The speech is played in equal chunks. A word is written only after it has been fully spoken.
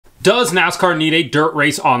Does NASCAR need a dirt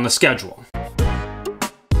race on the schedule?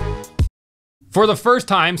 For the first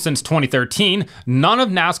time since 2013, none of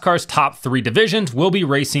NASCAR's top 3 divisions will be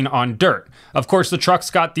racing on dirt. Of course, the trucks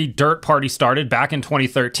got the dirt party started back in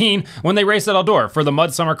 2013 when they raced at Eldora for the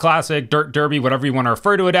Mud Summer Classic, Dirt Derby, whatever you want to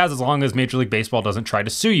refer to it as long as Major League Baseball doesn't try to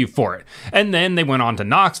sue you for it. And then they went on to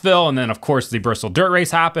Knoxville, and then of course the Bristol Dirt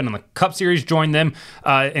Race happened, and the Cup Series joined them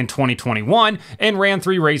in 2021 and ran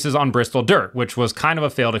 3 races on Bristol Dirt, which was kind of a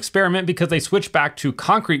failed experiment because they switched back to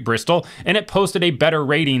concrete Bristol, and it posted a better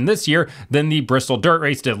rating this year than the Bristol Dirt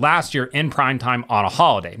Race did last year in prime time on a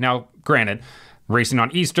holiday. Now, granted, racing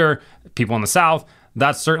on Easter, people in the South,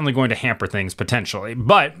 that's certainly going to hamper things potentially.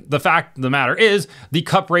 But the fact of the matter is, the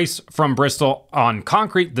Cup race from Bristol on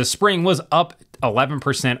concrete this spring was up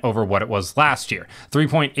 11% over what it was last year.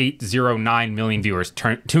 3.809 million viewers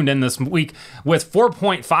tuned in this week, with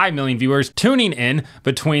 4.5 million viewers tuning in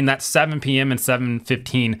between that 7 p.m. and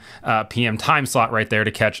 7:15 p.m. time slot right there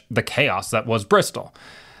to catch the chaos that was Bristol.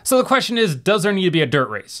 So the question is, does there need to be a dirt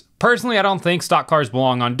race? Personally, I don't think stock cars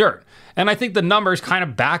belong on dirt. And I think the numbers kind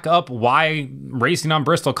of back up why racing on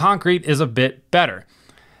Bristol concrete is a bit better.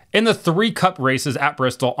 In the 3 Cup races at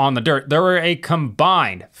Bristol on the dirt, there were a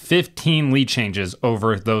combined 15 lead changes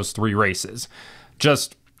over those 3 races.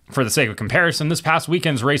 Just for the sake of comparison, this past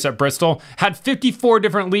weekend's race at Bristol had 54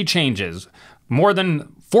 different lead changes, more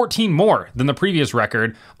than 14 more than the previous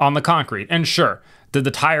record on the concrete. And sure, did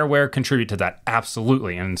the tire wear contribute to that?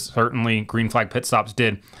 Absolutely, and certainly green flag pit stops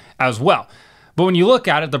did as well. But when you look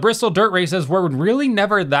at it, the Bristol dirt races were really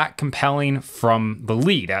never that compelling from the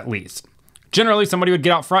lead, at least. Generally, somebody would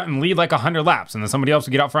get out front and lead like 100 laps, and then somebody else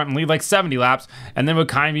would get out front and lead like 70 laps, and then would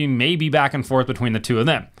kind of be maybe back and forth between the two of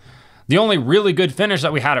them. The only really good finish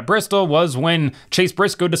that we had at Bristol was when Chase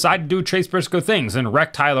Briscoe decided to do Chase Briscoe things and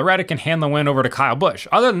wreck Tyler Reddick and hand the win over to Kyle Busch.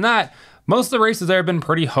 Other than that, most of the races there have been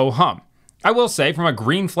pretty ho-hum. I will say, from a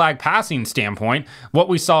green flag passing standpoint, what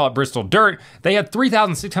we saw at Bristol Dirt, they had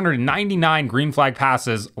 3,699 green flag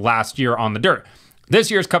passes last year on the dirt. This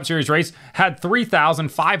year's Cup Series race had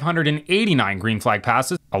 3,589 green flag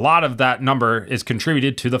passes. A lot of that number is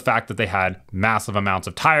contributed to the fact that they had massive amounts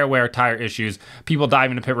of tire wear, tire issues, people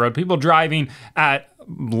diving to pit road, people driving at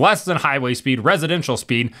less than highway speed, residential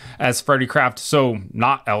speed, as Freddie Kraft so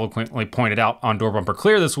not eloquently pointed out on Door Bumper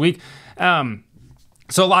Clear this week.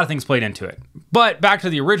 So a lot of things played into it. But back to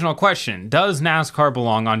the original question, does NASCAR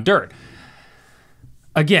belong on dirt?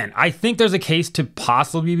 Again, I think there's a case to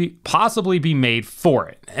possibly be made for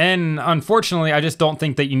it. And unfortunately, I just don't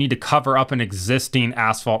think that you need to cover up an existing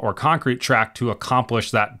asphalt or concrete track to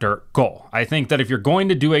accomplish that dirt goal. I think that if you're going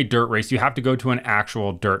to do a dirt race, you have to go to an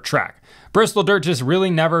actual dirt track. Bristol Dirt just really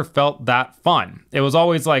never felt that fun. It was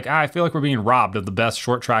always like, I feel like we're being robbed of the best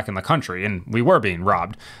short track in the country, and we were being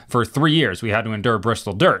robbed. For 3 years, we had to endure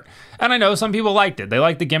Bristol Dirt. And I know some people liked it. They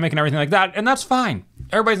liked the gimmick and everything like that, and that's fine.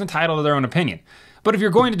 Everybody's entitled to their own opinion. But if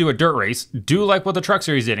you're going to do a dirt race, do like what the Truck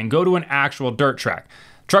Series did and go to an actual dirt track.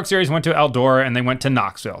 Truck Series went to Eldora and they went to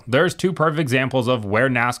Knoxville. There's 2 perfect examples of where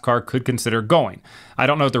NASCAR could consider going. I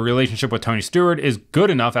don't know if the relationship with Tony Stewart is good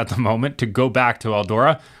enough at the moment to go back to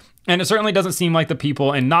Eldora, and it certainly doesn't seem like the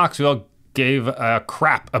people in Knoxville gave a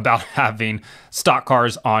crap about having stock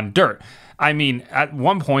cars on dirt. I mean, at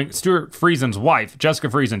one point, Stuart Friesen's wife, Jessica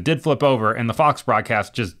Friesen, did flip over, and the Fox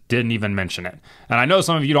broadcast just didn't even mention it. And I know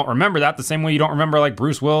some of you don't remember that, the same way you don't remember, like,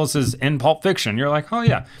 Bruce Willis's in Pulp Fiction. You're like, oh,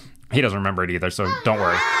 yeah. He doesn't remember it either, so don't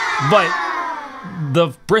worry. But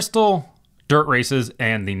the Bristol dirt races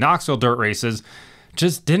and the Knoxville dirt races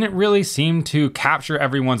just didn't really seem to capture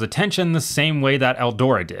everyone's attention the same way that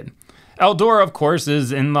Eldora did. Eldora, of course,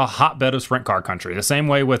 is in the hotbed of sprint car country, the same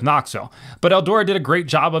way with Knoxville. But Eldora did a great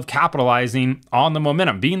job of capitalizing on the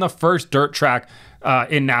momentum, being the first dirt track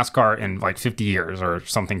in NASCAR in like 50 years or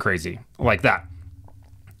something crazy like that.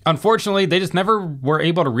 Unfortunately, they just never were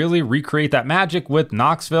able to really recreate that magic with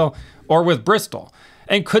Knoxville or with Bristol.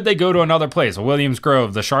 And could they go to another place, a Williams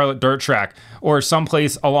Grove, the Charlotte Dirt Track, or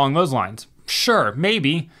someplace along those lines? Sure,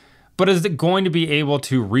 maybe. But is it going to be able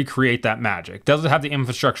to recreate that magic? Does it have the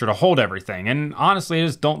infrastructure to hold everything? And honestly, I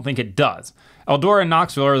just don't think it does. Eldora and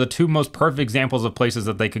Knoxville are the 2 most perfect examples of places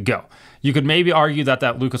that they could go. You could maybe argue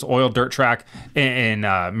that Lucas Oil dirt track in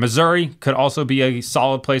Missouri could also be a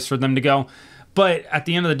solid place for them to go. But at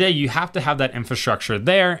the end of the day, you have to have that infrastructure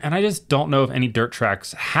there. And I just don't know if any dirt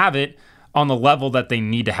tracks have it on the level that they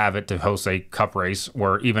need to have it to host a Cup race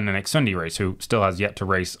or even an Xfinity race, who still has yet to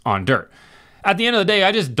race on dirt. At the end of the day,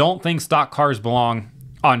 I just don't think stock cars belong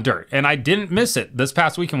on dirt. And I didn't miss it this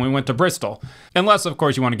past weekend when we went to Bristol. Unless, of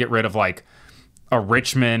course, you want to get rid of like a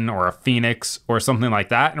Richmond or a Phoenix or something like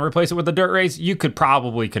that and replace it with a dirt race. You could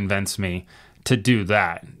probably convince me to do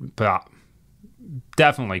that, but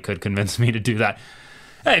definitely could convince me to do that.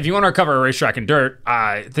 Hey, if you want to recover a racetrack in dirt,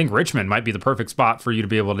 I think Richmond might be the perfect spot for you to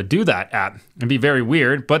be able to do that at. It'd be very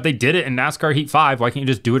weird, but they did it in NASCAR Heat 5. Why can't you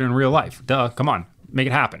just do it in real life? Duh, come on, make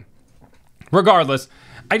it happen. Regardless,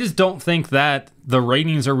 I just don't think that the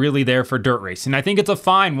ratings are really there for dirt racing. I think it's a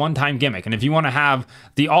fine one-time gimmick, and if you want to have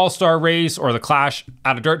the All-Star race or the Clash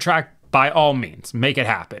at a dirt track, by all means, make it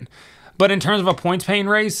happen. But in terms of a points-paying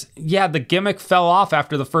race, yeah, the gimmick fell off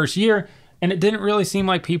after the first year, and it didn't really seem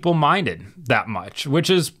like people minded that much, which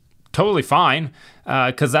is totally fine,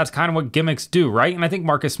 because that's kind of what gimmicks do, right? And I think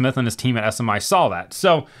Marcus Smith and his team at SMI saw that.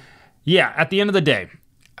 So, yeah, at the end of the day,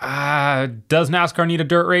 does NASCAR need a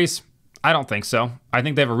dirt race? I don't think so. I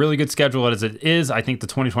think they have a really good schedule as it is. I think the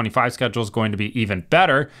 2025 schedule is going to be even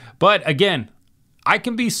better. But again, I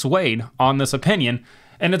can be swayed on this opinion.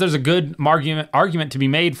 And if there's a good argument to be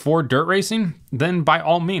made for dirt racing, then by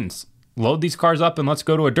all means, load these cars up and let's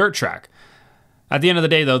go to a dirt track. At the end of the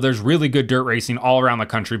day, though, there's really good dirt racing all around the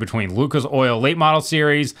country between Lucas Oil Late Model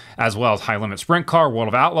Series, as well as High Limit Sprint Car, World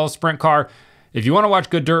of Outlaws Sprint Car. If you want to watch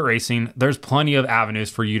good dirt racing, there's plenty of avenues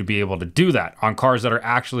for you to be able to do that on cars that are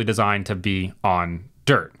actually designed to be on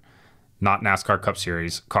dirt, not NASCAR Cup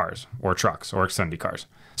Series cars or trucks or Xfinity cars.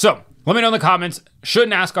 So let me know in the comments, should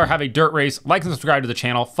NASCAR have a dirt race? Like and subscribe to the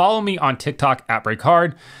channel. Follow me on TikTok at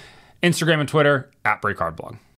BreakHard, Instagram and Twitter at BreakHardBlog.